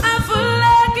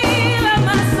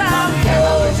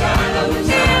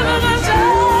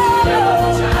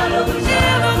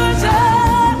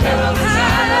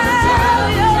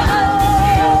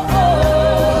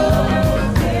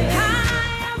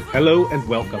Hello and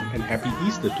welcome and happy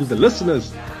Easter to the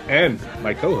listeners and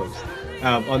my co-host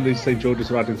on the St.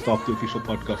 George's Rod and Stock, the official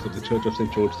podcast of the Church of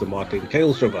St. George the Martyr in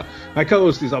Kales River. My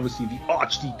co-host is obviously the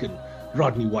Archdeacon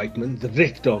Rodney Whiteman, the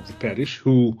rector of the parish,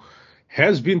 who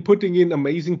has been putting in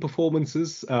amazing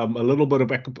performances, a little bit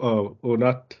of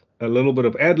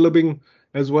ad-libbing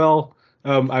as well.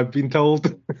 I've been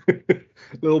told a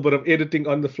little bit of editing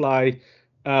on the fly.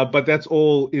 But that's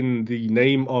all in the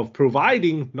name of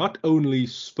providing not only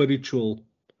spiritual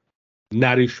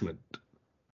nourishment,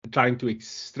 trying to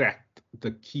extract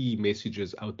the key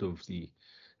messages out of the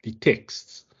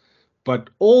texts, but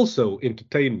also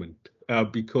entertainment.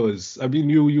 Because, I mean,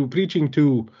 you're preaching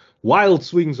to wild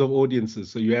swings of audiences.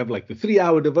 So you have like the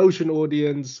 3-hour devotion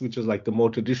audience, which is like the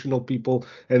more traditional people.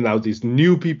 And now there's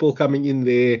new people coming in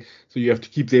there. So you have to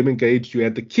keep them engaged. You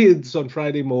had the kids on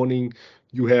Friday morning.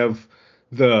 You have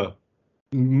the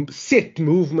set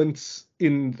movements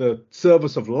in the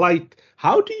service of light.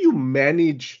 How do you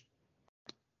manage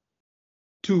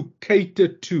to cater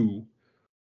to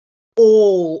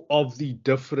all of the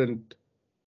different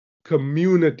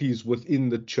communities within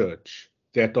the church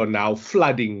that are now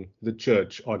flooding the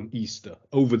church on Easter,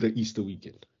 over the Easter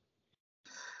weekend?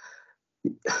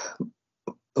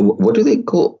 What do they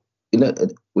call,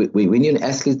 when you're an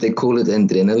athlete, they call it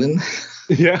adrenaline.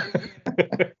 Yeah.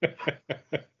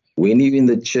 When you're in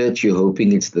the church, you're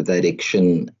hoping it's the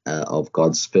direction of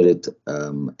God's Spirit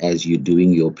as you're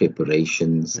doing your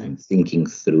preparations and thinking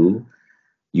through.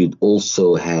 You'd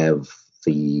also have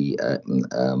the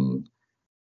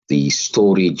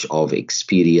storage of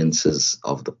experiences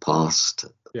of the past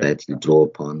that you draw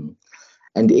upon.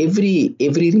 And every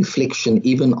reflection,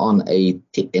 even on an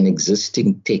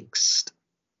existing text,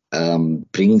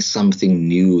 brings something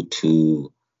new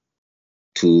to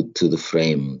the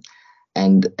frame.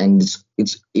 And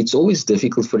it's always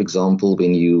difficult. For example,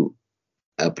 when you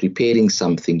are preparing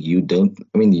something, you don't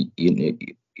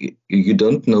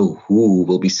know who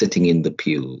will be sitting in the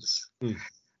pews.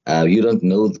 You don't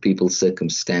know the people's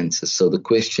circumstances. So the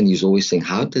question is always saying,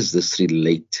 how does this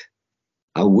relate?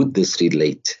 How would this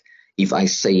relate if I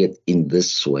say it in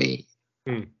this way,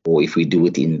 or if we do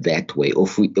it in that way, or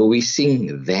if we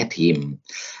sing that hymn?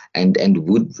 And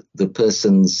would the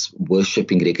persons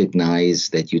worshiping recognize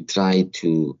that you try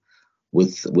to,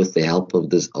 with the help of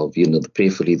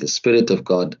prayerfully the Spirit of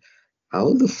God,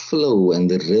 how the flow and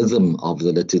the rhythm of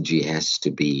the liturgy has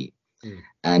to be,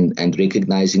 and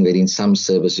recognizing that in some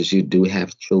services you do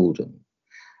have children,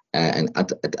 and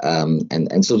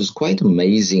so it's quite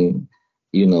amazing.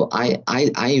 I'm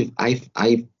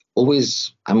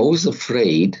always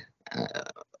afraid.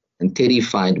 And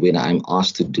terrified when I'm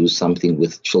asked to do something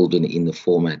with children in a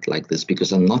format like this,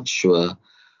 because I'm not sure.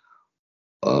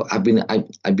 I've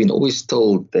been always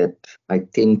told that I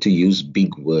tend to use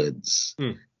big words,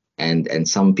 and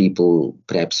some people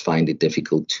perhaps find it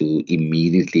difficult to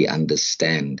immediately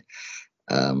understand.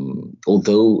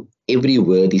 Although every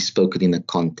word is spoken in a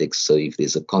context, so if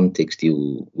there's a context,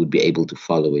 you would be able to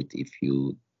follow it if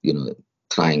you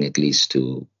trying at least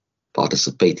to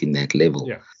participate in that level.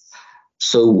 Yeah.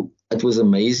 So it was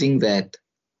amazing that,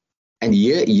 and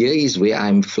here is where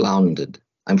I'm floundered.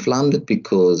 I'm floundered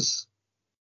because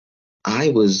I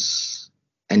was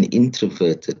an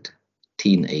introverted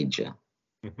teenager.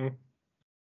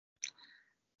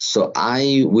 So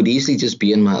I would easily just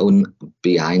be in my own,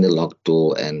 behind a locked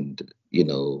door, and,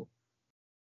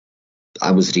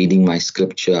 I was reading my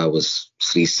scripture. I was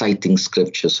reciting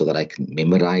scripture so that I can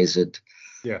memorize it.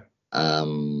 Yeah.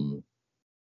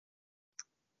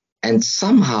 And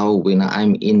somehow when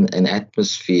I'm in an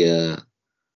atmosphere,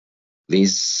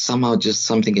 there's somehow just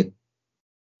something that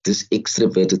this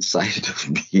extroverted side of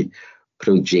me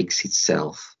projects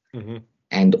itself.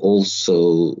 And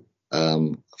also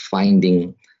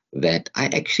finding that I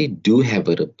actually do have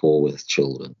a rapport with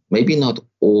children. Maybe not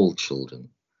all children,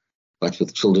 but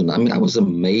with children. I mean, I was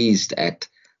amazed at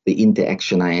the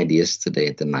interaction I had yesterday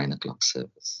at the 9:00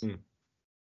 service.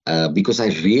 Because I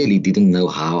really didn't know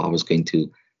how I was going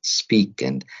to speak,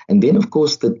 and then of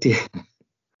course the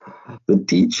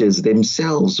teachers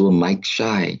themselves were mic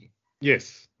shy.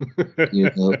 Yes.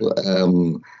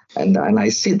 And I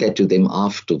said that to them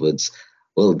afterwards.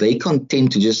 Well, they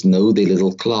content to just know their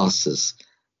little classes,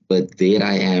 but there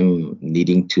I am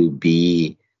needing to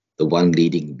be the one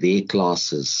leading their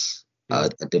classes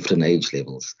at different age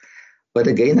levels. But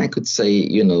again, I could say,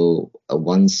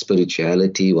 one's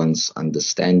spirituality, one's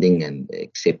understanding and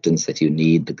acceptance that you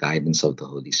need the guidance of the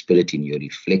Holy Spirit in your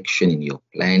reflection, in your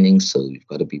planning. So you've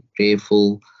got to be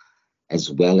prayerful, as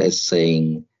well as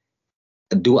saying,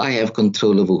 do I have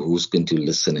control over who's going to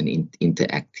listen and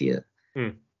interact here?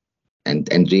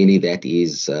 And really that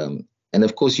is, and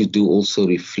of course you do also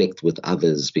reflect with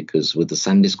others, because with the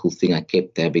Sunday school thing, I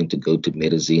kept having to go to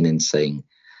Merazine and saying,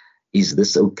 is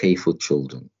this okay for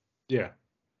children? Yeah.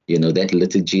 That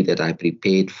liturgy that I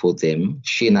prepared for them,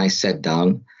 she and I sat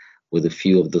down with a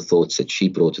few of the thoughts that she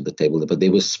brought to the table, but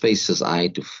there were spaces I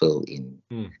had to fill in.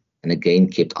 And again,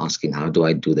 kept asking, how do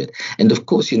I do that? And of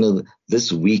course,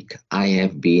 this week I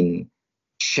have been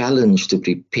challenged to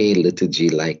prepare liturgy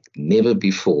like never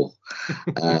before,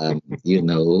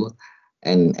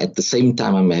 and at the same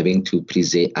time, I'm having to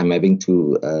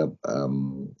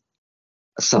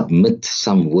submit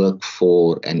some work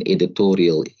for an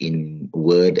editorial in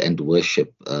Word and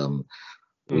Worship,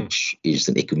 which is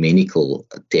an ecumenical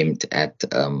attempt at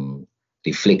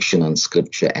reflection on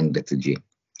Scripture and liturgy.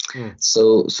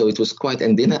 So it was quite,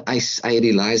 and then I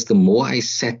realized the more I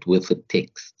sat with the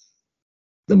text,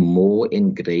 the more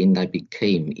ingrained I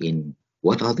became in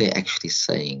what are they actually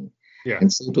saying. Yeah.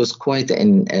 And so it was quite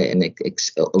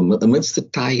amidst the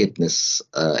tiredness,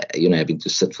 having to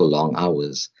sit for long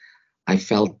hours, I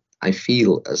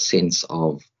feel a sense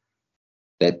of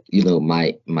that,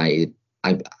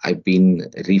 I've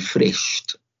been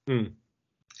refreshed and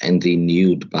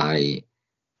renewed by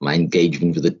my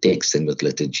engagement with the text and with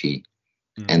liturgy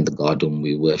and the God whom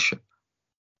we worship.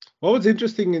 What was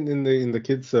interesting in the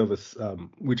kids service,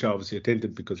 which I obviously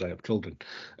attended because I have children,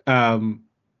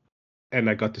 and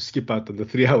I got to skip out on the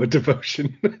 3-hour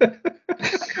devotion.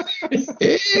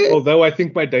 Although I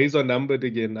think my days are numbered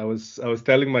again. I was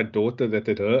telling my daughter that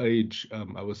at her age,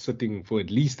 I was sitting for at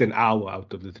least an hour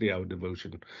out of the 3-hour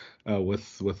devotion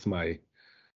with my.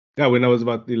 Yeah, when I was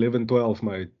about 11, 12,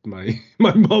 my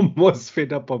mom was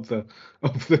fed up of the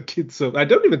kids service. I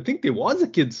don't even think there was a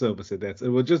kids service at that. It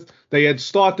was just they had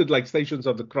started like Stations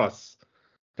of the Cross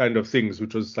kind of things,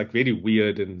 which was like very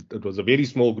weird, and it was a very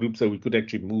small group, so we could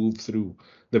actually move through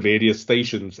the various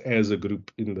stations as a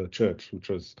group in the church, which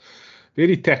was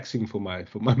very taxing for my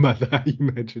mother, I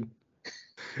imagine,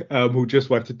 who just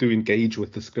wanted to engage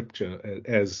with the Scripture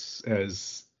as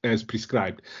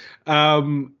prescribed.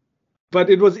 But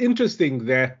it was interesting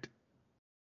that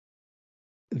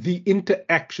the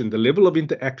level of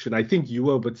interaction, I think you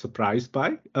were a bit surprised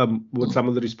by with some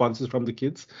of the responses from the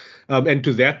kids. And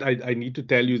to that, I need to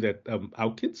tell you that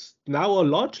our kids now are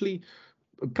largely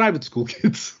private school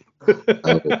kids.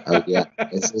 Oh yeah,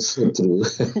 it's also true.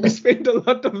 We spend a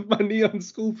lot of money on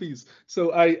school fees.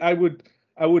 So I would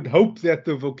hope that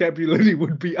the vocabulary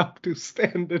would be up to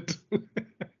standard.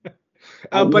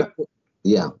 But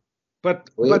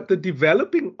the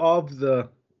developing of the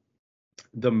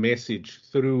message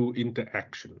through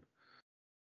interaction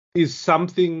is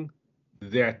something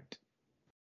that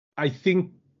I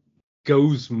think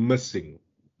goes missing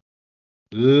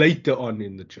later on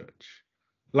in the church.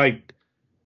 Like,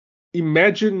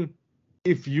 imagine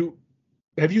have you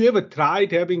ever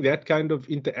tried having that kind of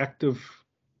interactive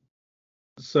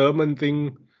sermon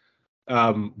thing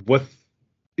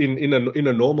in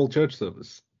a normal church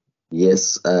service?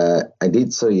 Yes, I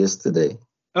did so yesterday.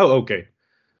 Oh, okay.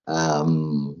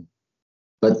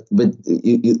 But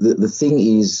the thing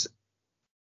is,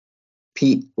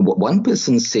 one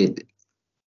person said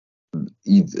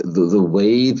the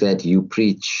way that you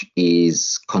preach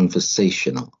is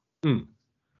conversational.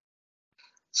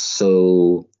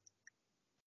 So,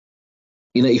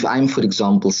 if I'm, for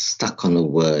example, stuck on a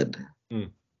word,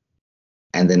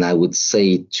 and then I would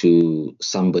say to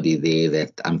somebody there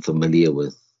that I'm familiar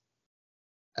with,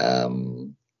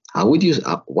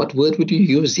 what word would you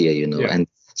use here, Yeah. And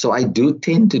so I do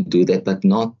tend to do that, but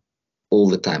not all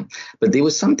the time. But there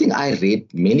was something I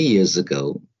read many years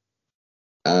ago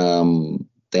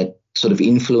that sort of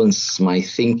influenced my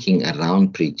thinking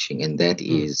around preaching, and that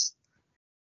is,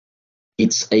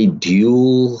 it's a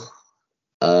dual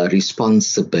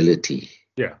responsibility.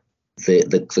 Yeah.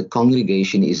 The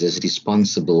congregation is as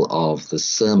responsible of the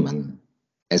sermon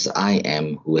as I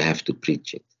am who have to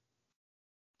preach it,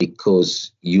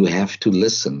 because you have to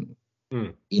listen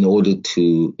in order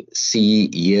to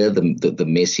hear the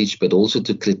message, but also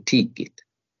to critique it,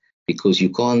 because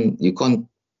you can't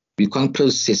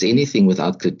process anything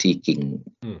without critiquing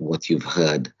what you've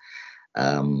heard.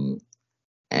 And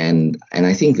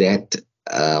I think that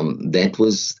it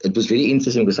was really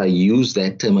interesting, because I used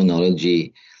that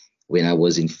terminology when I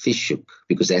was in Fishhook,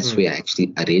 because that's where I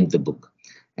read the book.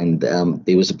 And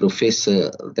there was a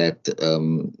professor that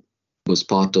was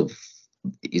part of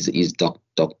is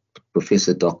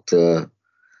Professor Dr.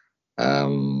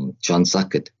 John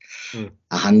Sackett,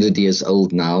 100 years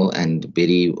old now and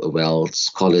very well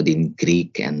scholared in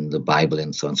Greek and the Bible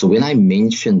and so on. So when I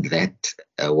mentioned that,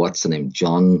 what's the name,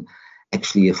 John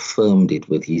actually affirmed it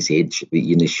with his head,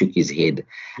 shook his head.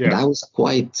 Yeah. And I was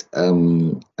quite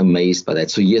amazed by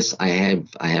that. So yes, I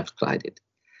have tried it.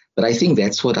 But I think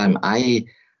that's what I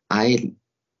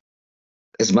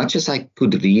as much as I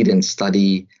could read and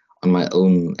study on my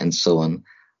own and so on,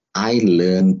 I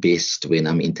learn best when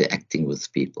I'm interacting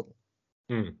with people.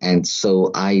 And so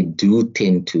I do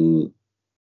tend to,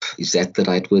 is that the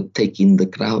right word, take in the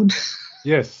crowd?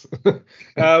 Yes.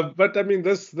 But I mean,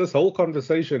 this whole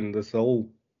conversation, this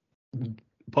whole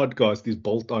podcast is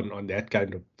built on that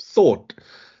kind of thought.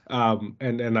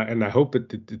 And I hope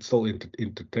it still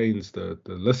entertains the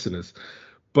listeners.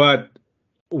 But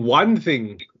one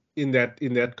thing in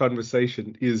that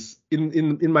conversation is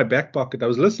in my back pocket. I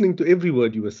was listening to every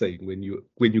word you were saying when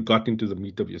you got into the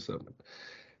meat of your sermon.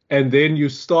 And then you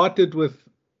started with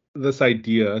this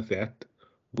idea that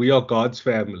we are God's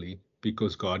family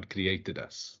because God created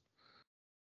us.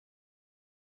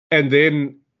 And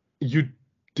then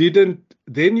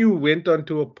then you went on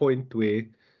to a point where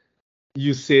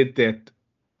you said that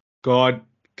God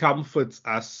comforts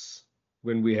us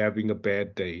when we're having a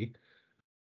bad day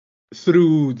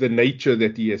through the nature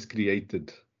that he has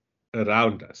created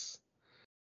around us.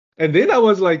 And then I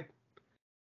was like,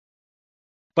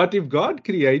 but if God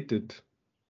created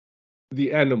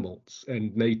the animals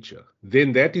and nature,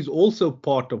 then that is also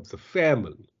part of the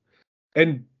family.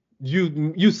 And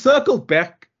you circled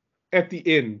back at the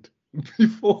end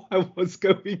before I was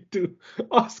going to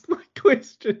ask my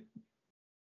question,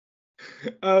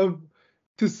 to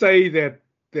say that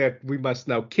we must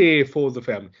now care for the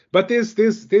family. But there's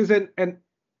an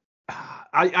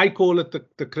I call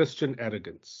it the Christian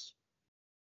arrogance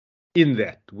in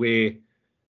that, where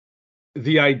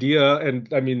the idea,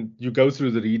 and I mean, you go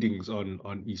through the readings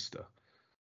on Easter,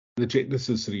 the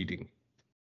Genesis reading,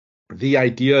 the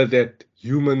idea that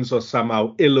humans are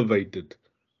somehow elevated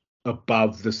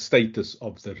above the status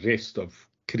of the rest of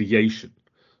creation,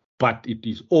 but it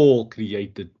is all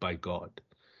created by God.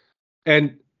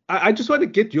 And I just want to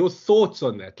get your thoughts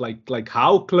on that, like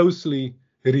how closely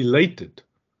related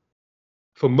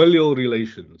familial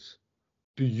relations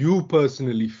do you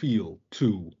personally feel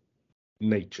to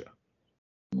nature?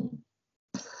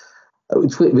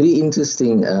 It's very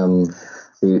interesting.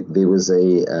 There was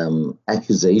a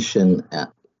accusation,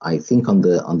 I think, on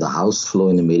the House floor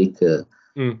in America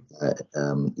in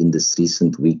this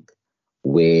recent week,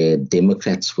 where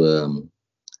Democrats were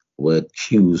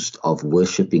accused of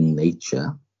worshiping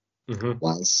nature,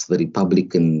 whilst the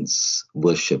Republicans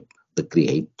worship the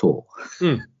Creator.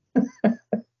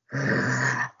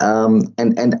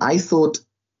 And I thought,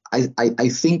 I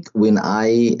think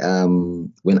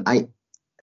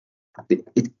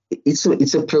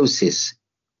it's a process.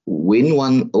 When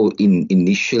one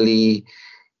initially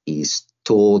is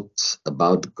taught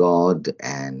about God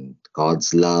and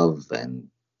God's love and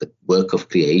the work of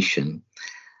creation,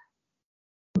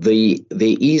 there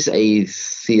is a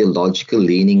theological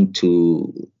leaning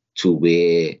to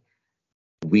where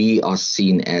we are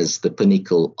seen as the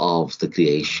pinnacle of the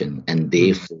creation, and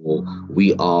therefore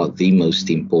we are the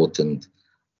most important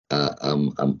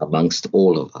amongst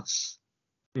all of us.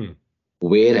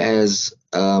 Whereas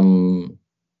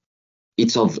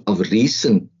it's of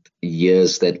recent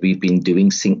years that we've been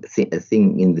doing a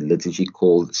thing in the liturgy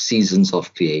called seasons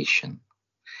of creation.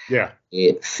 Yeah,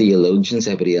 theologians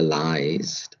have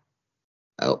realized,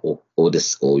 or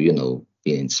been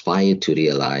inspired to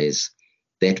realize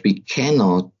that we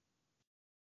cannot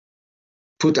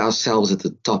put ourselves at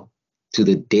the top to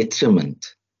the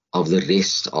detriment of the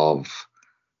rest of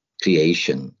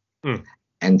creation.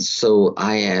 And so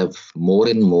I have more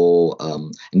and more,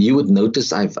 and you would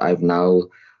notice I've now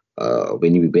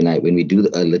when we do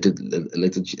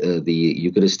the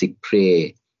Eucharistic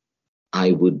prayer,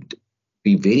 I would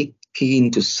be very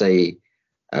keen to say,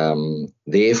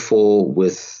 therefore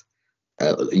with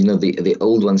the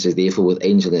old one says, therefore with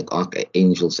angels and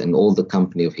archangels and all the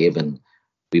company of heaven,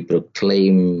 we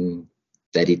proclaim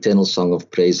that eternal song of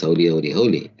praise, holy, holy,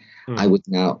 holy. I would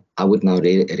now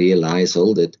realize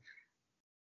all that.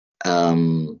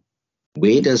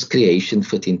 Where does creation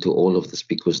fit into all of this?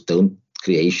 Because don't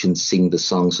creation sing the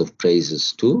songs of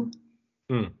praises too?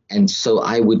 And so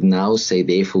I would now say,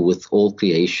 therefore, with all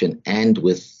creation and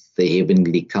with the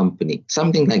heavenly company,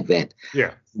 something like that.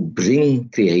 Yeah. Bring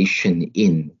creation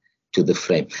in to the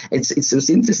frame. It's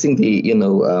interestingly,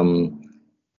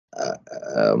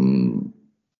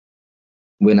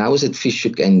 when I was at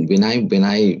Fishhook and when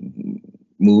I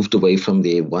moved away from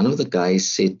there, one of the guys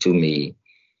said to me,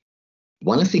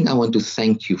 one thing I want to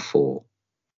thank you for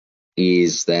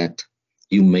is that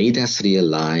you made us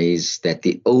realize that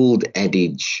the old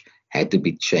adage had to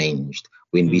be changed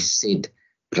when we said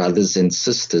brothers and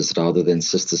sisters rather than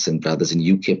sisters and brothers, and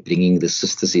you kept bringing the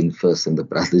sisters in first and the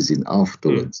brothers in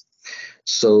afterwards.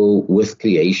 So with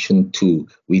creation too,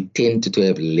 we tend to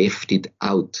have left it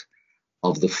out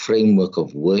of the framework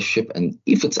of worship, and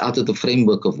if it's out of the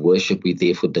framework of worship, we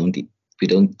therefore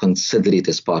don't consider it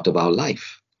as part of our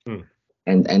life.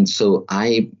 And so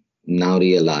I now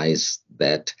realize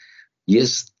that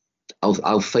yes,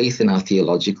 our faith and our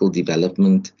theological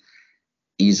development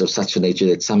is of such a nature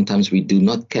that sometimes we do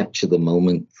not capture the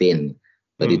moment then,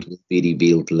 but it will be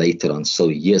revealed later on. So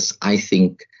yes, I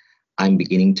think I'm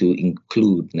beginning to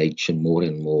include nature more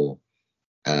and more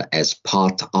as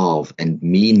part of, and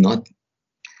me not.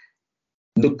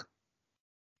 Look,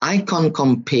 I can't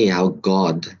compare how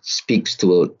God speaks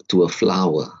to a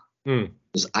flower,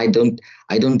 because I don't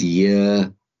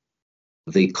hear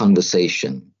the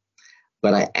conversation,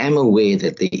 but I am aware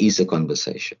that there is a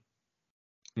conversation.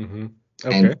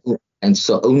 Okay. And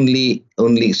so only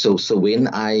so when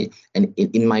and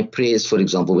in my prayers, for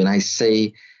example, when I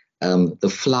say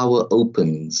the flower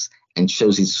opens and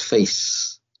shows its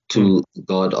face to the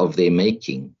God of their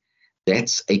making,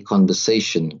 that's a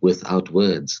conversation without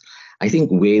words. I think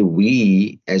where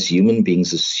we as human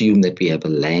beings assume that we have a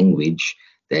language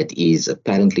that is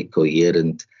apparently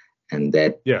coherent, and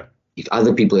that if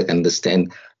other people can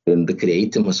understand, then the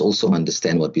Creator must also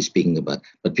understand what we're speaking about.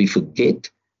 But we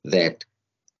forget that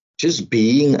just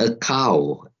being a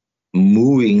cow,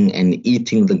 mooing and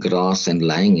eating the grass and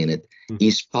lying in it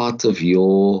is part of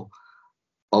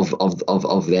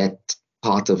of that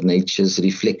part of nature's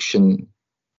reflection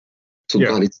to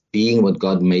God. It's being what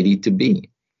God made it to be.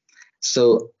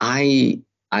 So I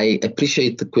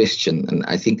appreciate the question, and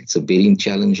I think it's a very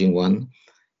challenging one.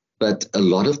 But a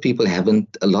lot of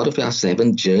us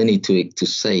haven't journeyed to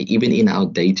say, even in our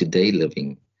day-to-day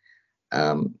living,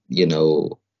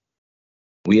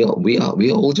 we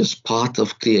are all just part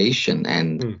of creation,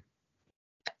 and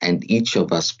each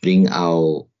of us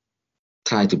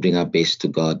try to bring our best to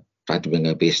God, try to bring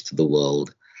our best to the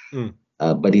world.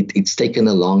 But it's taken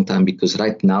a long time, because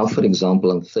right now, for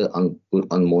example,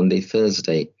 on Monday,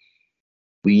 Thursday,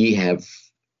 we have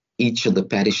each of the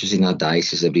parishes in our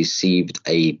diocese have received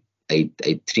a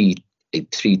tree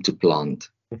to plant,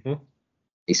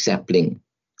 a sapling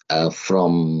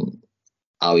from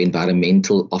our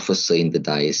environmental officer in the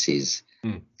diocese,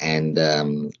 and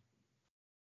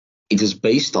it was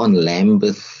based on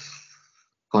Lambeth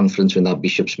conference when our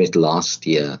bishops met last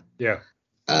year.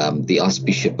 The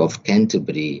Archbishop of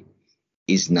Canterbury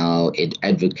is now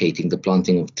advocating the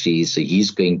planting of trees. So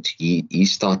he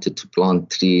started to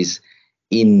plant trees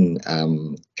in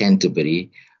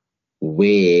Canterbury,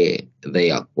 where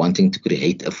they are wanting to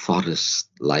create a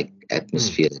forest-like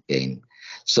atmosphere again.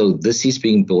 So this is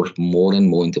being brought more and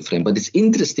more into frame. But it's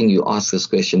interesting you ask this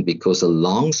question, because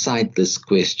alongside this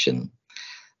question,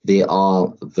 there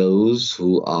are those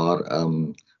who are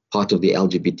part of the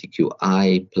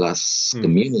LGBTQI plus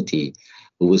community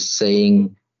who is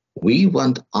saying, we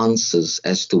want answers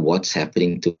as to what's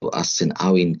happening to us in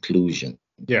our inclusion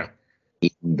in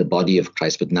the body of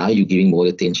Christ. But now you're giving more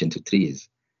attention to trees.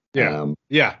 Well,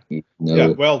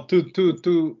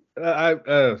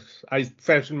 I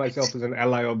fashion myself as an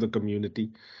ally of the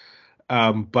community,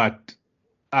 but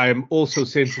I'm also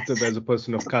sensitive as a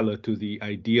person of color to the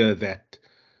idea that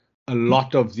a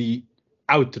lot of the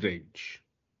outrage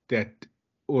a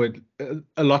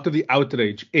lot of the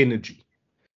outrage energy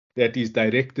that is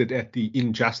directed at the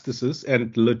injustices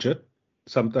and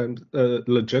sometimes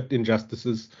legit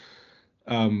injustices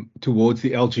towards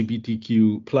the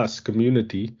LGBTQ plus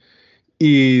community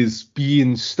is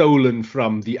being stolen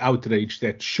from the outrage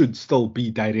that should still be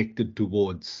directed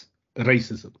towards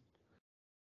racism.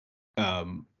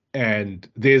 And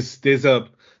there's a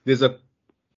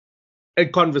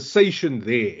conversation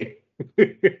there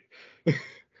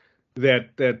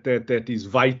that is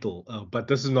vital, but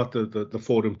this is not the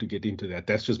forum to get into that.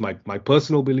 That's just my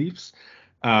personal beliefs,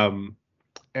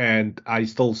 and I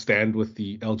still stand with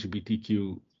the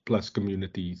LGBTQ plus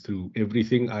community through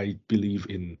everything. I believe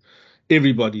in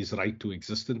everybody's right to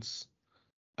existence,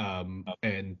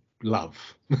 and love.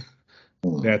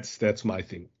 That's my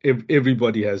thing.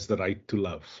 Everybody has the right to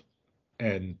love,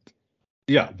 and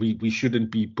we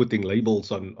shouldn't be putting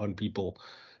labels on people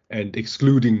and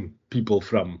excluding people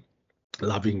from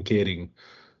loving, caring,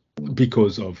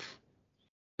 because of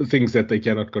things that they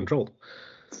cannot control.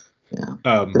 Could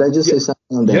I just say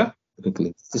something on that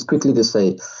quickly? Just quickly to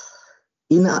say,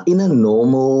 in a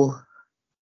normal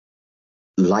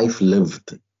life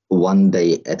lived one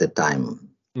day at a time,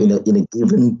 in a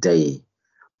given day,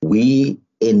 we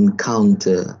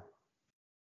encounter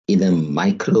in a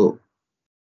micro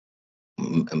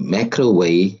macro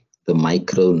way, the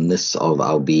microness of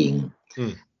our being,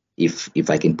 if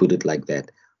I can put it like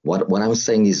that. What I'm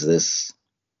saying is this.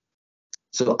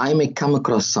 So I may come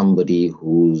across somebody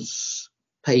whose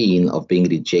pain of being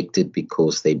rejected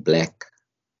because they're black,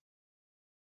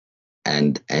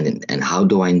 and how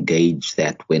do I engage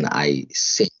that when I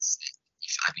sense that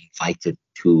if I'm invited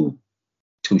to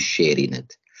share in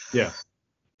it? Yeah.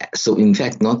 So in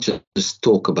fact, not just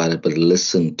talk about it, but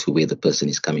listen to where the person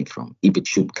is coming from, if it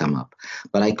should come up.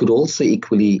 But I could also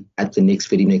equally, at the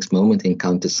very next moment,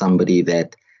 encounter somebody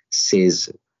that says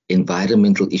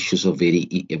environmental issues are very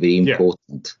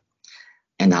important.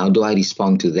 And how do I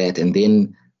respond to that? And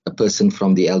then a person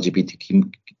from the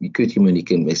LGBTQ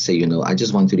community may say, I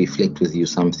just want to reflect with you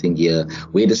something here.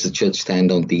 Where does the church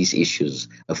stand on these issues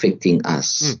affecting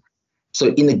us? So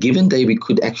in a given day, we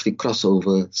could actually cross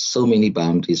over so many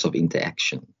boundaries of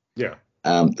interaction. Yeah.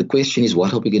 The question is,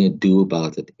 what are we going to do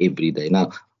about it every day?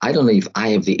 Now, I don't know if I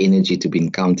have the energy to be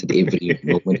encountered every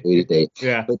moment, every day.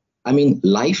 Yeah. But I mean,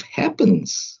 life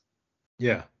happens.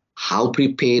 Yeah. How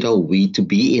prepared are we to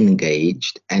be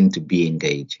engaged and to be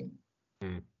engaging?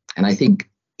 And I think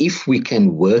if we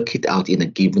can work it out in a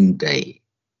given day,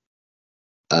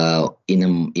 in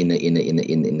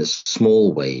a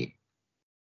small way,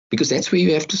 because that's where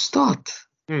you have to start.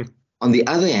 On the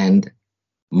other hand,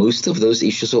 most of those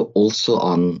issues are also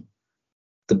on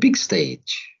the big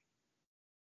stage.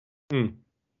 And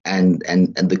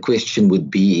the question would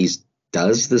be is,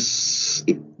 does this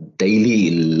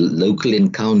daily local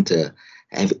encounter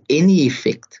have any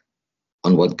effect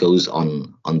on what goes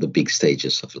on the big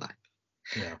stages of life?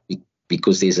 Yeah.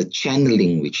 Because there's a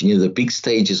channeling, which, the big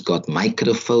stage has got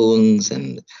microphones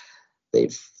and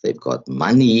they've got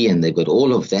money and they've got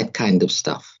all of that kind of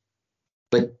stuff,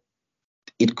 but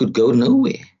it could go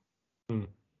nowhere.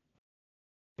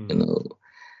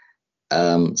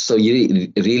 So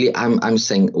you really, I'm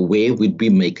saying, where would we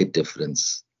make a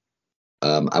difference?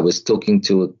 I was talking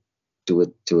to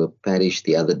a parish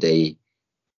the other day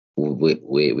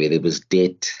where there was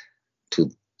debt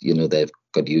to, they've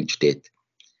got huge debt,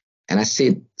 and I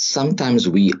said sometimes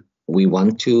we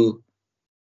want to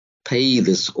pay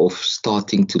this off,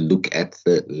 starting to look at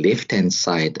the left-hand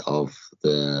side of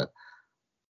the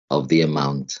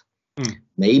amount.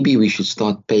 Maybe we should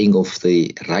start paying off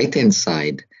the right-hand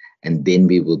side, and then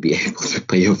we will be able to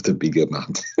pay off the big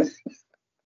amount.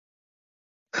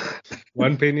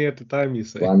 One penny at a time, you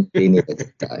say. One penny at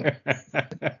a time.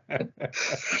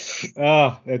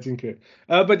 That's incredible.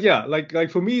 But yeah,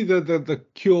 like for me, the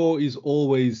cure is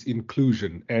always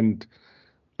inclusion, and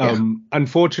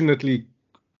unfortunately,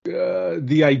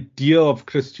 the idea of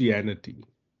Christianity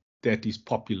that is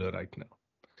popular right now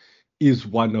is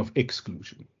one of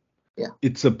exclusion. Yeah.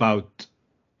 It's about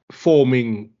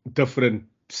forming different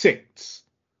sects,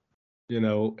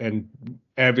 and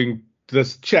having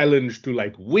this challenge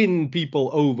to win people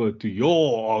over to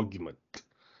your argument.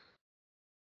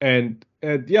 And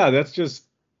yeah, it's just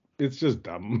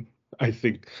dumb, I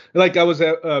think. Like I was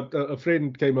a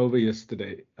friend came over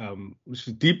yesterday,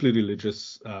 she's deeply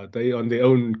religious, they on their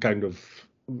own kind of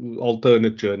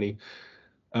alternate journey,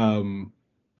 and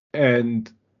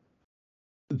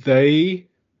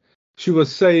she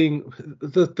was saying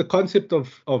the concept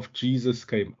of Jesus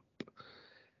came up,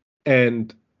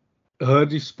 and her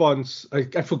response,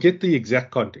 I forget the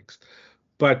exact context,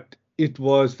 but it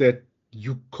was that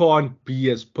you can't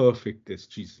be as perfect as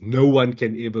Jesus. No one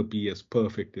can ever be as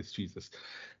perfect as Jesus.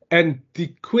 And the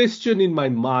question in my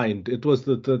mind, it was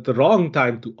the wrong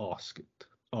time to ask it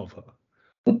of her.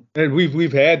 And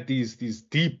we've had these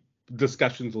deep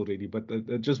discussions already, but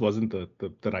it just wasn't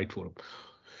the right forum.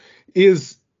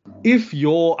 Is if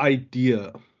your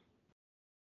idea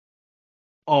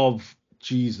of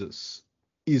Jesus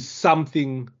is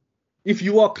something, if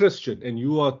you are Christian and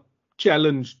you are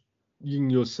challenging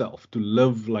yourself to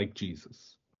live like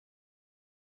Jesus,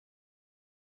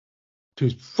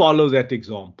 to follow that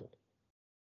example,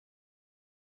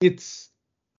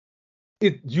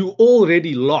 you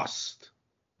already lost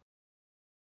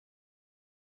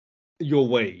your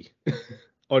way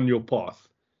on your path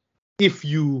if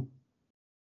you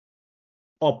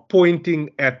are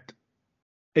pointing at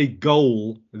a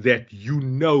goal that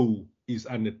is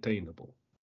unattainable.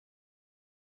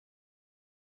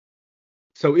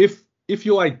 So if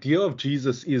your idea of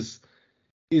Jesus is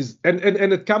and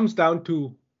it comes down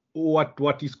to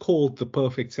what is called the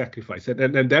perfect sacrifice,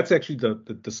 and that's actually the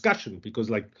discussion, because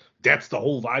that's the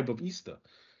whole vibe of Easter.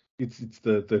 It's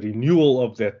the renewal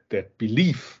of that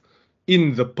belief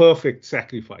in the perfect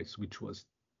sacrifice, which was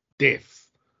death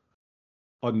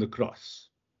on the cross.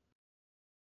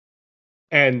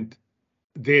 And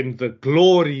then the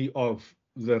glory of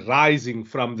the rising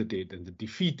from the dead and the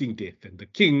defeating death and the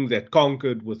king that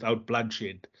conquered without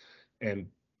bloodshed and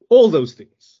all those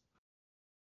things.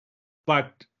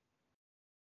 But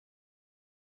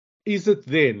is it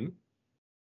then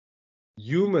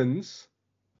humans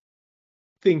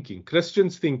thinking,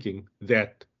 Christians thinking,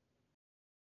 that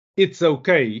it's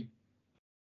okay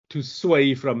to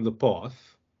sway from the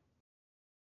path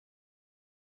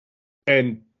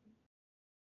and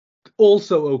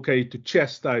also okay to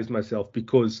chastise myself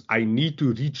because I need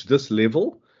to reach this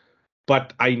level,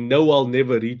 but I know I'll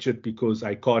never reach it because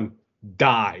I can't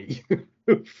die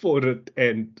for it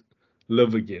and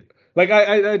live again? Like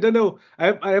I don't know.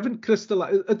 I haven't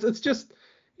crystallized. It's just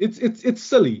it's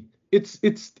silly. It's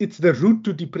the route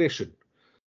to depression.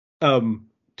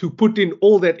 To put in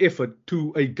all that effort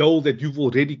to a goal that you've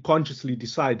already consciously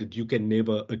decided you can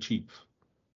never achieve.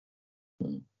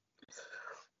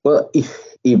 Well,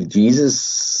 if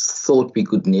Jesus thought we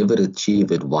could never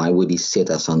achieve it, why would he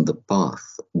set us on the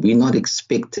path? We're not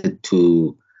expected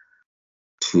to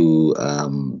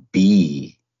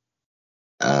be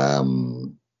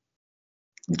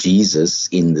Jesus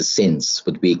in the sense,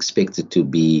 but we expected to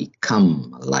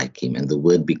become like him, and the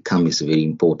word "become" is a very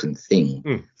important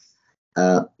thing.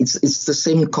 It's the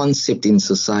same concept in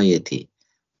society.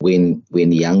 When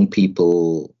young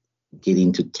people get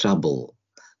into trouble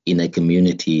in a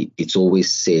community, it's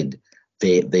always said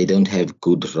they don't have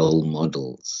good role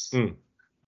models.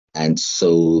 And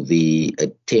so the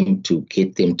attempt to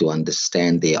get them to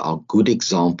understand there are good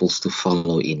examples to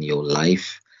follow in your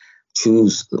life,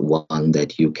 choose one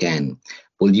that you can.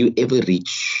 Will you ever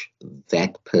reach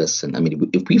that person? I mean,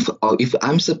 if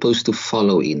I'm supposed to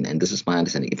follow in, and this is my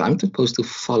understanding, if I'm supposed to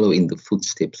follow in the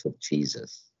footsteps of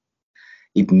Jesus,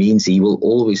 it means he will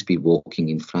always be walking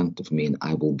in front of me and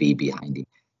I will be behind him.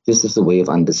 This is a way of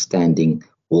understanding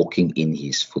walking in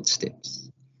his footsteps.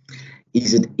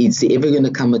 Is there ever going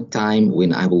to come a time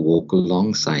when I will walk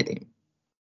alongside him?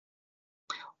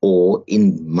 Or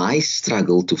in my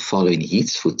struggle to follow in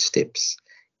his footsteps,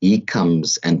 he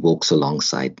comes and walks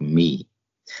alongside me.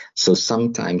 So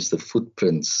sometimes the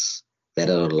footprints that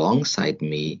are alongside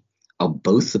me are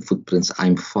both the footprints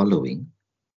I'm following,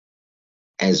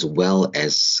 as well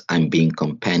as I'm being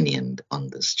companioned on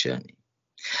this journey.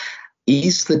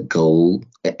 Is the goal,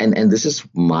 and this is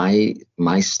my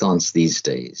stance these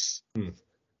days.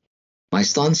 My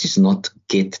stance is not to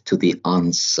get to the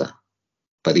answer,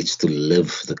 but it's to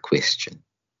live the question.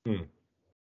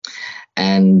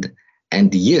 And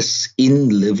yes, in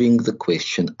living the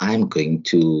question, I'm going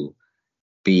to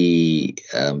be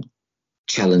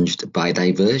challenged by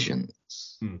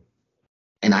diversions.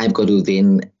 And I've got to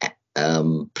then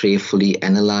prayerfully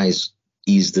analyze,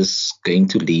 is this going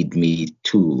to lead me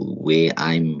to where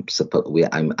I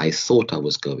thought I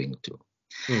was going to?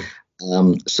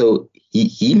 So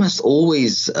he must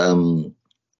always, the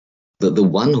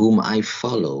one whom I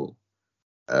follow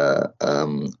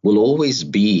will always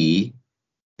be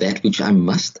that which I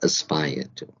must aspire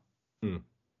to.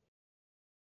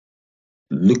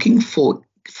 Looking for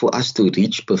us to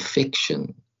reach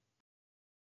perfection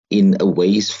in a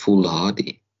way is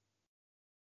foolhardy.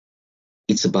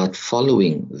 It's about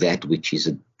following that which is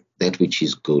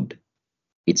good.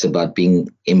 It's about being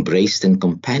embraced and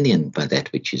companioned by that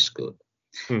which is good.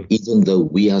 Even though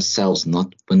we ourselves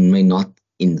may not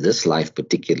in this life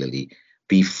particularly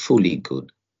be fully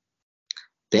good.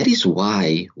 That is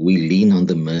why we lean on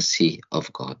the mercy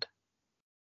of God.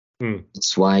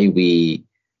 It's why we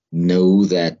know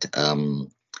that,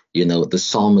 the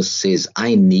psalmist says,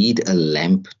 I need a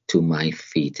lamp to my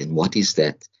feet. And what is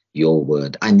that? Your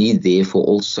word. I need, therefore,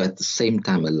 also at the same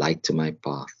time a light to my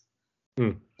path,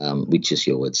 which is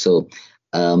your word. So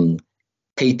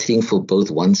catering for both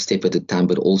one step at a time,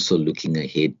 but also looking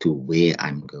ahead to where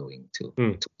I'm going to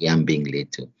where I'm being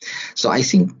led to. So I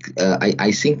think we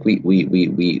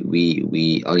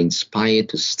are inspired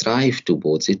to strive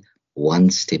towards it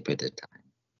one step at a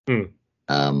time.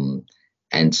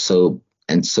 And so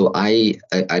I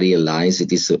realize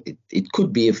it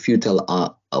could be a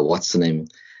futile what's the name.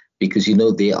 Because,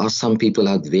 there are some people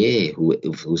out there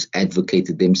who's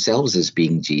advocated themselves as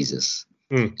being Jesus,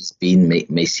 as being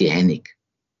messianic.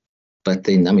 But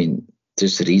then,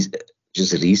 just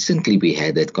recently we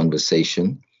had that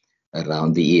conversation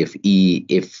around the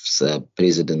EF's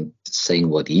president saying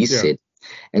what he said.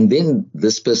 And then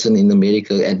this person in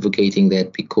America advocating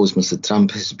that because Mr.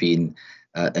 Trump has been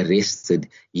arrested,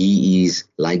 he is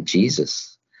like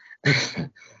Jesus.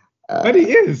 But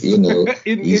he is, in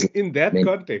that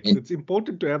context. It's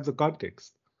important to have the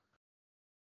context.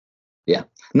 Yeah,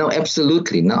 no,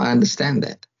 absolutely. No, I understand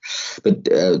that. But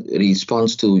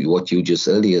response to what you just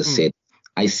earlier said,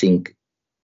 I think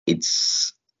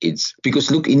it's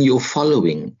because look, in your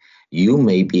following, you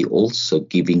may be also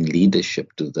giving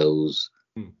leadership to those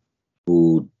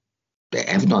who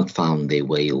have not found their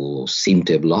way or seem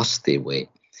to have lost their way.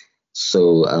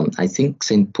 So I think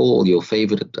St. Paul, your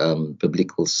favorite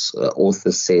biblical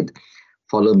author, said,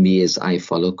 "Follow me as I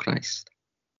follow Christ."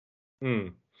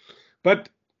 But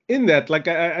in that, like,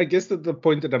 I guess that the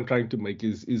point that I'm trying to make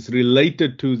is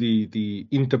related to the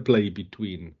interplay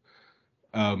between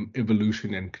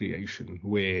evolution and creation,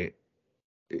 where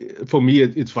for me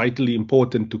it's vitally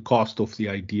important to cast off the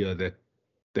idea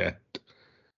that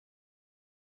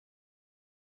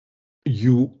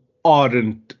you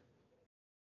aren't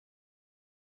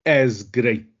as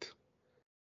great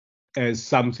as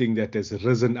something that has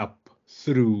risen up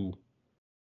through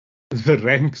the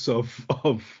ranks of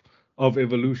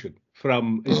evolution,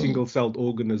 from a single-celled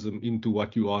organism into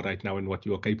what you are right now and what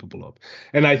you are capable of.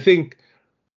 And I think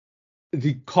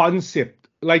the concept,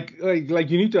 like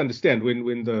you need to understand,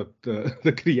 when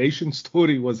the creation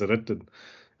story was written,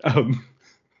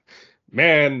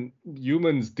 man,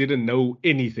 humans didn't know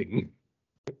anything.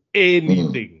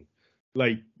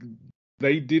 Like,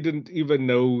 they didn't even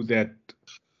know that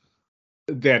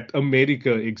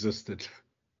America existed.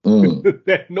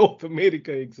 That North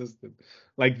America existed.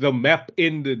 Like, the map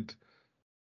ended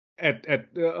at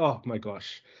oh my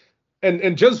gosh.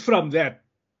 And just from that,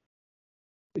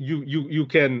 you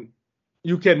can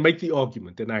make the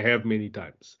argument, and I have many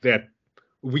times, that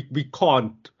we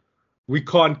can't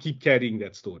keep carrying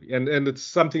that story. And it's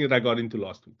something that I got into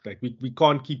last week. Like, we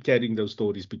can't keep carrying those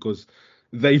stories because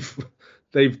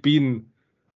they've been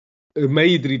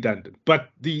made redundant.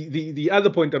 But the other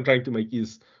point I'm trying to make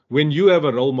is, when you have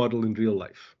a role model in real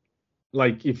life,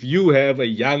 like if you have a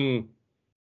young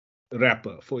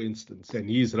rapper, for instance, and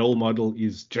his role model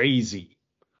is Jay-Z,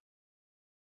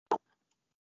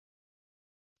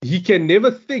 he can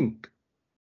never think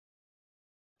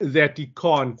that he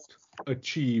can't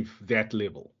achieve that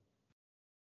level,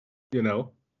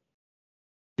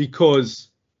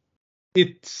 because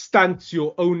it stunts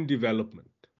your own development.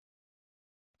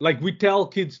 Like, we tell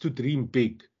kids to dream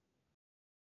big.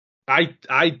 I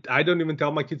don't even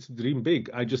tell my kids to dream big.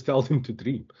 I just tell them to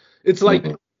dream. It's like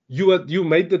you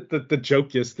made the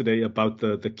joke yesterday about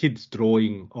the kids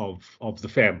drawing of the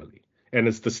family, and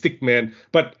it's the stick man.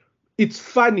 But it's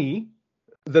funny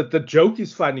that the joke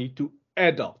is funny to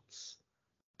adults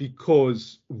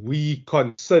because we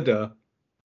consider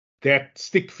that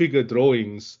stick figure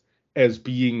drawings as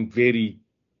being very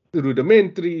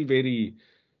rudimentary, very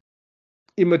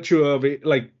immature,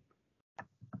 like,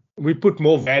 we put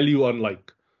more value on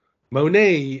like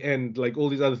Monet and like all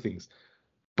these other things.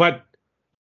 But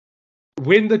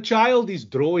when the child is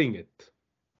drawing it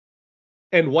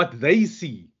and what they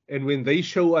see, and when they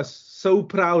show us so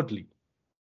proudly,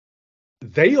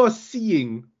 they are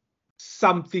seeing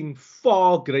something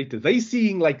far greater. They're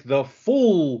seeing like the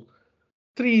full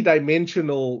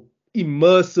three-dimensional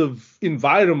immersive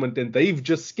environment, and they've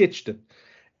just sketched it.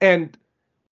 And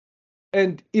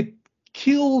it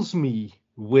kills me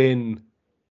when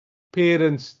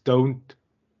parents don't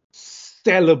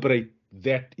celebrate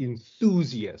that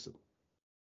enthusiasm,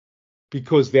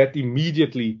 because that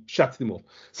immediately shuts them off.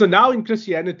 So now in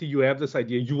Christianity, you have this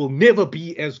idea you will never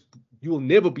be as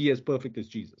perfect as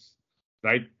Jesus,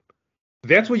 right?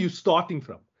 That's where you're starting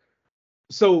from.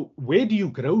 So where do you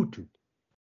grow to?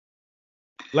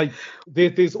 Like,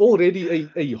 there's already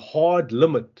a hard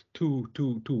limit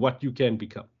to what you can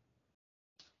become.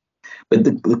 But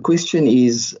the question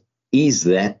is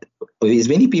that there's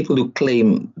many people who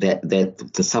claim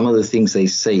that some of the things they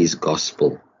say is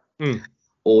gospel,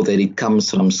 or that it comes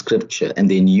from Scripture, and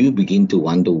then you begin to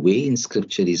wonder, where in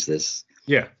Scripture is this?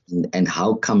 Yeah. And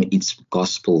how come it's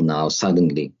gospel now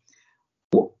suddenly?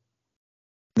 Well,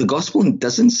 the gospel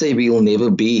doesn't say we will never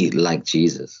be like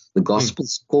Jesus. The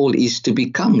gospel's call is to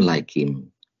become like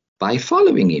him by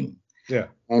following him. Yeah.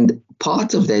 And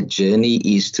part of that journey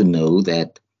is to know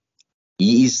that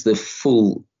he is the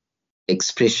full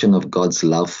expression of God's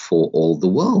love for all the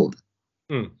world,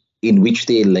 in which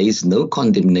there lays no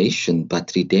condemnation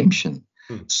but redemption.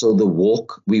 So the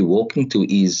walk we're walking to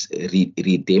is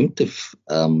redemptive,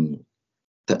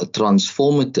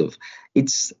 transformative.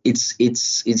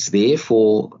 It's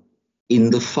therefore in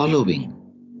the following.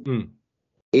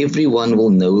 Everyone will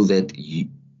know that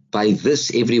by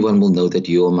this, everyone will know that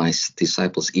you are my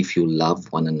disciples if you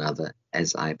love one another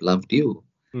as I've loved you.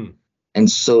 And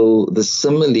so the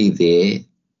simile there,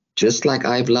 just like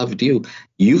I've loved you,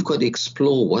 you've got to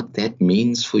explore what that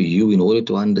means for you in order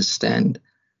to understand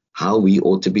how we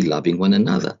ought to be loving one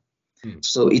another.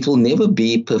 So it will never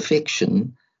be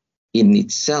perfection in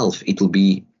itself. It will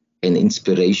be an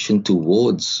inspiration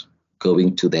towards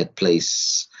going to that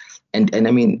place. And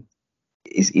I mean,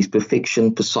 is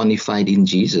perfection personified in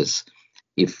Jesus?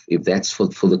 If that's for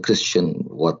the Christian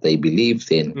what they believe,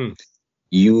 then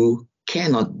you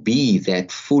cannot be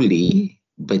that fully,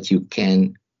 but you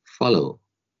can follow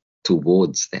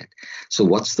towards that. So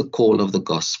what's the call of the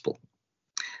gospel?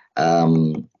 I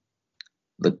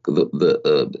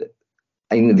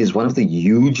mean, there's one of the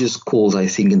hugest calls, I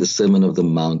think, in the Sermon of the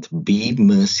Mount: be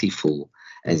merciful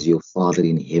as your Father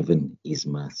in heaven is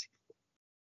merciful.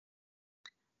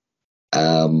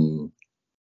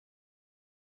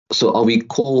 So are we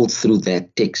called through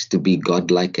that text to be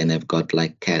godlike and have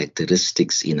godlike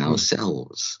characteristics in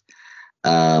ourselves?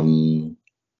 So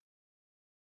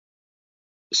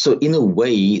in a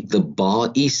way, the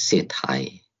bar is set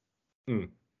high.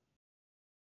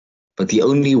 But the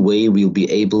only way we'll be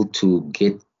able to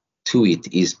get to it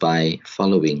is by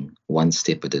following one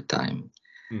step at a time.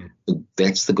 So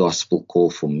that's the gospel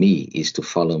call for me, is to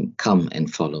come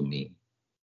and follow me.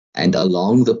 And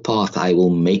along the path, I will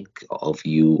make of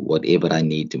you whatever I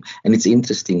need to. And it's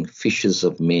interesting, fishers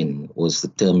of men was the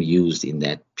term used in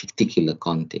that particular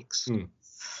context.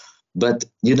 But,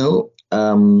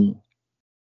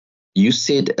 you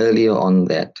said earlier on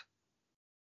that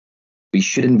we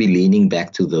shouldn't be leaning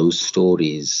back to those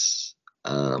stories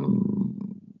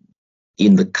in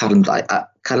the current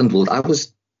world. I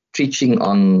was preaching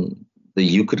on the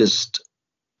Eucharist,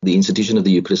 the institution of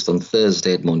the Eucharist on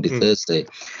Thursday, at Maundy Thursday.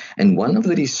 And one of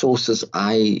the resources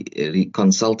I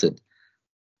consulted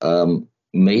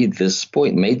made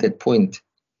that point.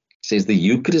 Says the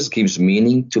Eucharist gives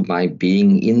meaning to my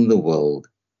being in the world,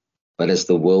 but as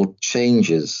the world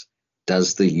changes,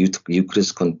 does the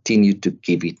Eucharist continue to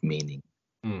give it meaning?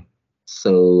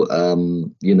 So,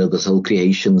 this whole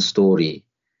creation story,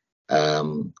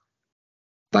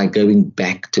 by going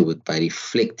back to it, by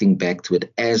reflecting back to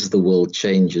it as the world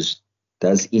changes,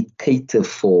 does it cater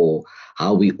for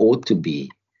how we ought to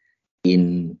be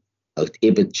in an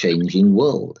ever-changing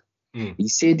world? He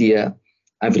said here,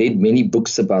 I've read many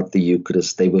books about the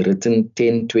Eucharist. They were written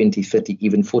 10, 20, 30,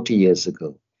 even 40 years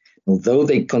ago. Although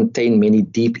they contain many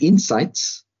deep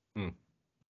insights,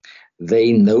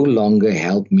 they no longer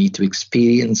help me to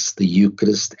experience the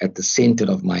Eucharist at the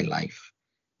center of my life.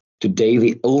 Today,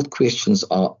 the old questions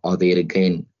are there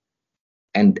again.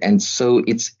 And so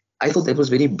I thought that was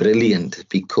very brilliant,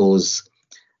 because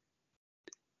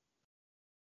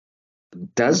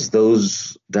does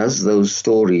those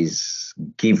stories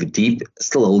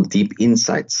still hold deep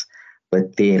insights,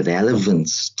 but their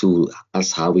relevance to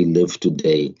us, how we live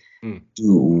today,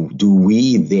 do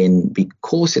we then,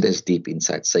 because it has deep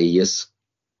insights, say, yes,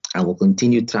 I will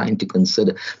continue trying to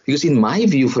consider? Because in my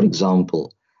view, for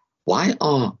example, why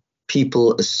are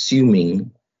people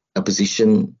assuming a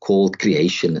position called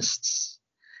creationists?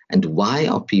 And why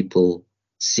are people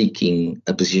seeking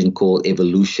a position called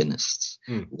evolutionists?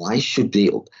 Why should they?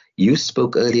 You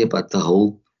spoke earlier about the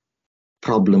whole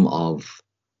problem of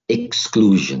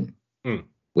exclusion,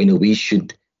 when we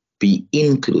should be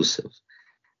inclusive.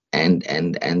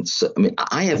 And so, I mean,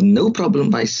 I have no problem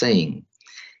by saying,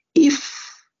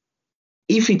 if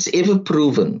it's ever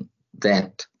proven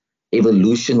that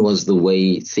evolution was the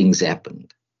way things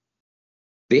happened,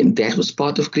 then that was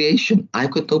part of creation.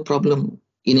 I've got no problem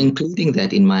in including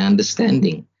that in my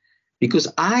understanding,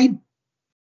 because I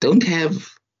don't have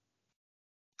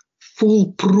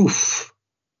full proof,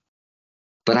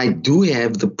 but I do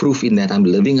have the proof in that I'm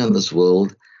living on this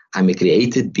world. I'm a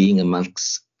created being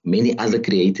amongst many other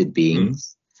created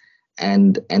beings,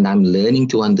 and I'm learning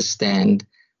to understand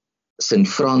St.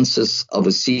 Francis of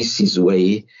Assisi's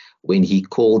way when he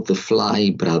called the fly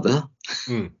brother.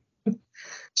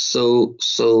 So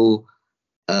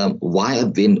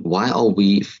why are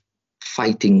we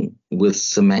fighting with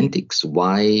semantics?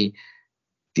 Why,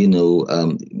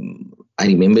 I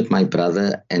remembered my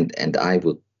brother and I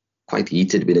were quite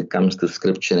heated when it comes to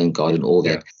scripture and God and all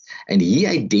that. And he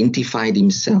identified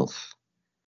himself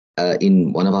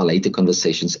in one of our later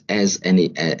conversations as an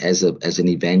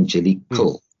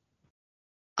evangelical.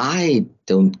 I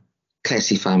don't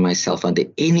classify myself under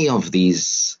any of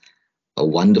these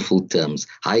wonderful terms,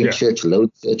 high church, low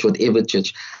church, whatever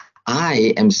church.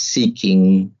 I am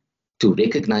seeking to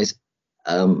recognize,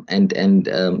 and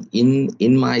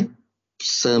in my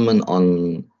sermon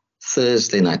on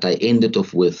Thursday night, I ended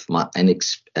off with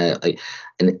a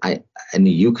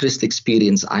Eucharist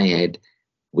experience I had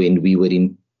when we were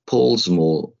in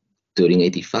Paulsmoor during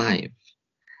 85.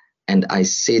 And I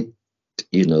said,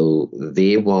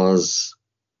 there was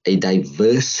a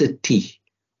diversity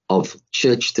of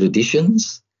church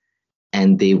traditions,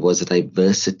 and there was a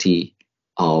diversity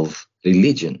of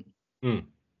religion. Mm.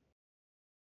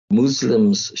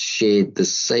 Muslims shared the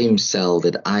same cell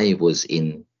that I was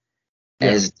in,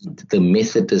 as the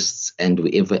Methodists and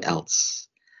whoever else.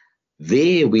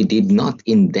 There we did not,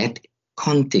 in that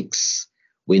context,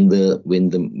 when the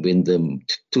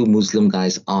two Muslim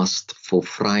guys asked for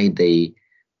Friday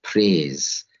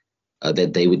prayers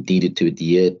that they would needed to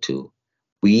adhere to,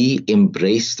 we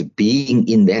embraced being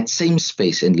in that same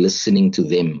space and listening to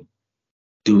them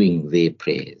doing their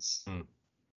prayers. Mm.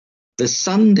 The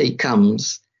Sunday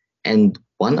comes, and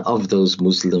one of those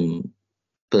Muslim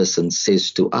persons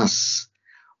says to us,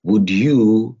 "Would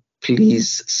you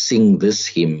please sing this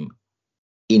hymn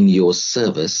in your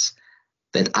service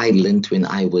that I learned when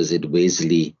I was at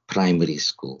Wesley Primary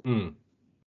School?" Mm.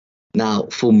 Now,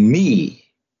 for me,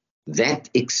 that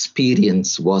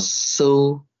experience was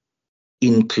so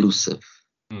inclusive.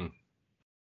 Mm.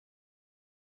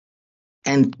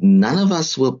 And none of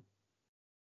us were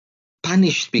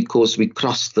punished because we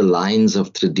crossed the lines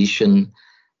of tradition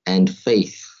and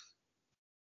faith.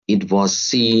 It was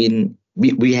seen,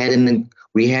 we had an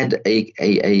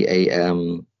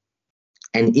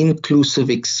inclusive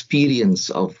experience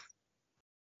of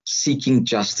seeking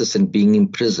justice and being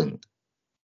imprisoned.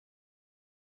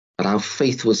 But our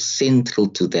faith was central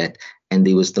to that, and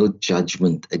there was no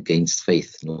judgment against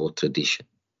faith nor tradition.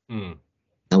 Mm.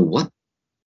 Now, what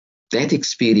that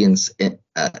experience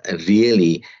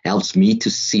really helps me to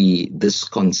see this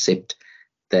concept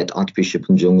that Archbishop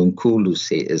Njongonkulu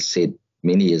said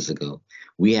many years ago.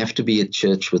 We have to be a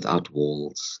church without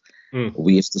walls. Mm.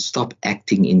 We have to stop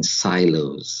acting in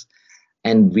silos,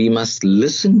 and we must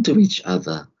listen to each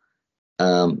other.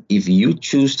 If you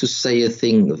choose to say a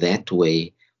thing that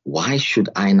way, why should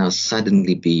I now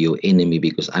suddenly be your enemy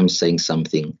because I'm saying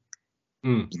something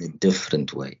in a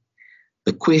different way?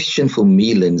 The question for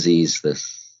me, Lindsay, is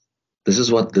this. This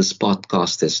is what this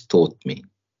podcast has taught me.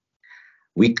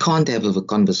 We can't have a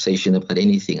conversation about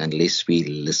anything unless we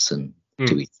listen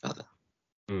to each other.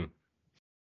 Mm.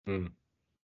 Mm.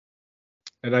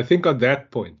 And I think on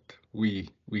that point, we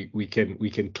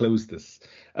can close this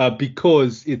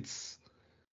because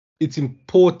it's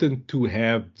important to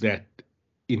have that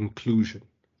inclusion.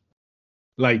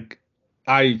 Like,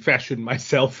 I fashion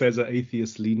myself as an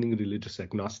atheist-leaning religious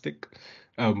agnostic,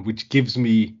 which gives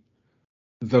me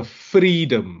the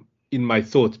freedom in my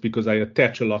thoughts because I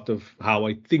attach a lot of how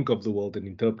I think of the world and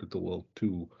interpret the world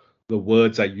to the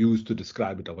words I use to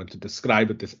describe it. I want to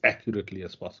describe it as accurately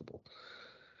as possible.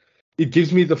 It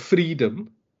gives me the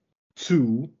freedom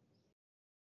to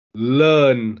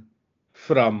learn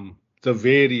from the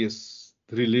various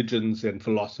religions and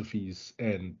philosophies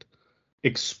and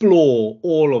explore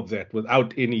all of that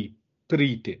without any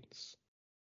pretense.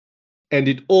 And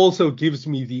it also gives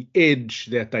me the edge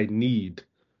that I need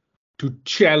to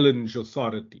challenge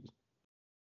authority.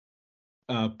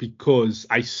 Because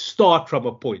I start from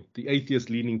a point, the atheist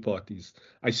leaning parties,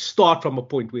 I start from a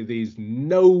point where there is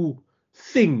no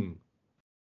thing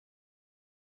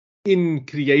in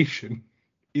creation,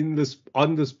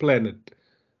 on this planet,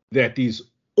 that is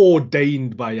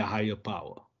ordained by a higher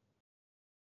power.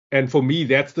 And for me,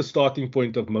 that's the starting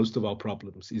point of most of our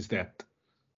problems, is that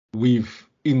we've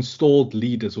installed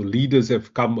leaders, or leaders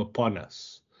have come upon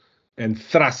us and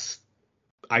thrust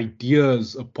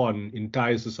ideas upon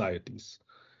entire societies,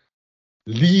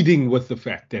 leading with the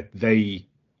fact that they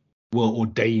were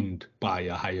ordained by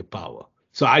a higher power.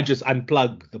 So I just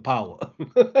unplug the power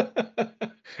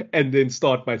and then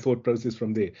start my thought process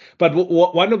from there. But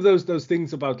one of those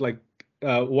things about, like,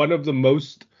 one of the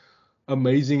most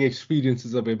amazing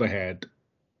experiences I've ever had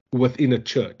within a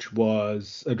church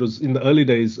was in the early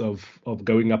days of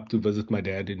going up to visit my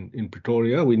dad in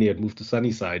Pretoria when he had moved to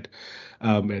Sunnyside,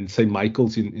 and St.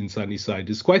 Michael's in Sunnyside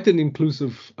is quite an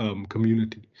inclusive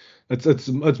community.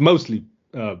 It's mostly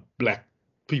black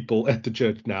people at the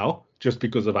church now, just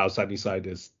because of how Sunnyside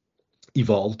has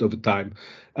evolved over time.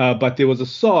 But there was a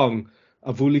song,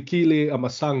 Avulikile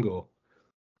Amasango,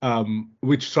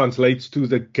 which translates to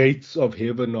 "the gates of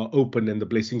heaven are open and the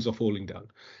blessings are falling down."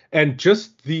 And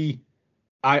just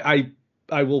I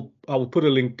will put a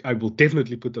link. I will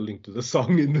definitely put a link to the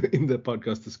song in the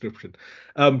podcast description.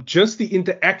 Just the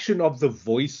interaction of the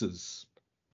voices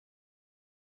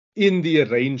in the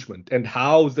arrangement and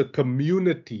how the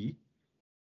community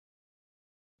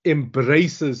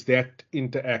embraces that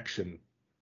interaction,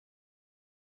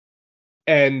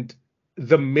 and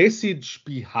the message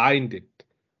behind it,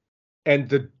 and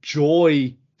the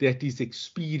joy that is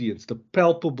experienced, the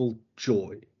palpable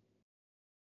joy,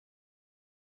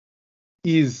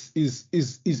 is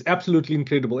absolutely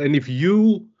incredible. And if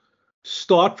you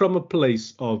start from a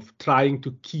place of trying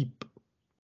to keep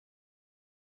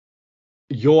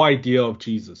your idea of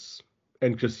Jesus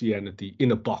and Christianity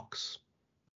in a box,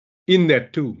 in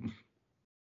that tomb,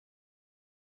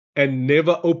 and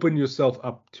never open yourself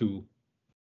up to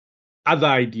other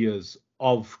ideas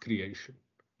of creation,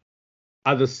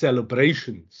 other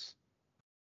celebrations,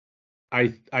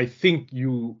 I think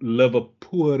you live a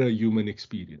poorer human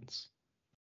experience.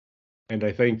 And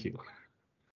I thank you.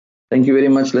 Thank you very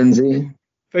much, Lindsay.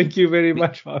 Thank you very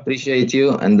much. Appreciate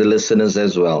you and the listeners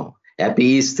as well. Happy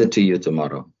Easter to you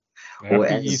tomorrow.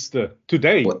 Happy Easter.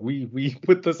 Today, we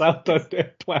put this out on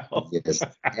 12. Yes,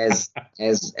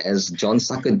 as John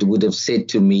Sackett would have said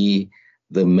to me,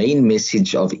 the main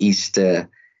message of Easter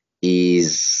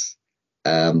is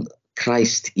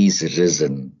Christ is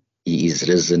risen. He is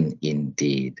risen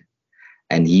indeed.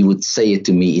 And he would say it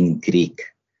to me in Greek.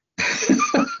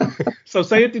 So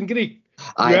say it in Greek.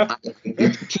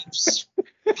 It keeps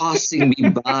passing me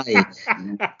by.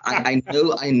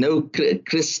 I know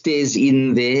Christe is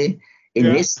in there.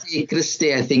 Ineste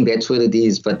Christe, I think that's what it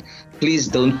is, but please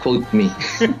don't quote me.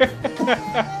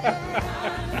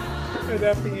 And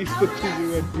happy Easter to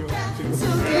you and yours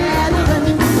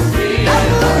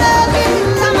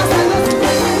too.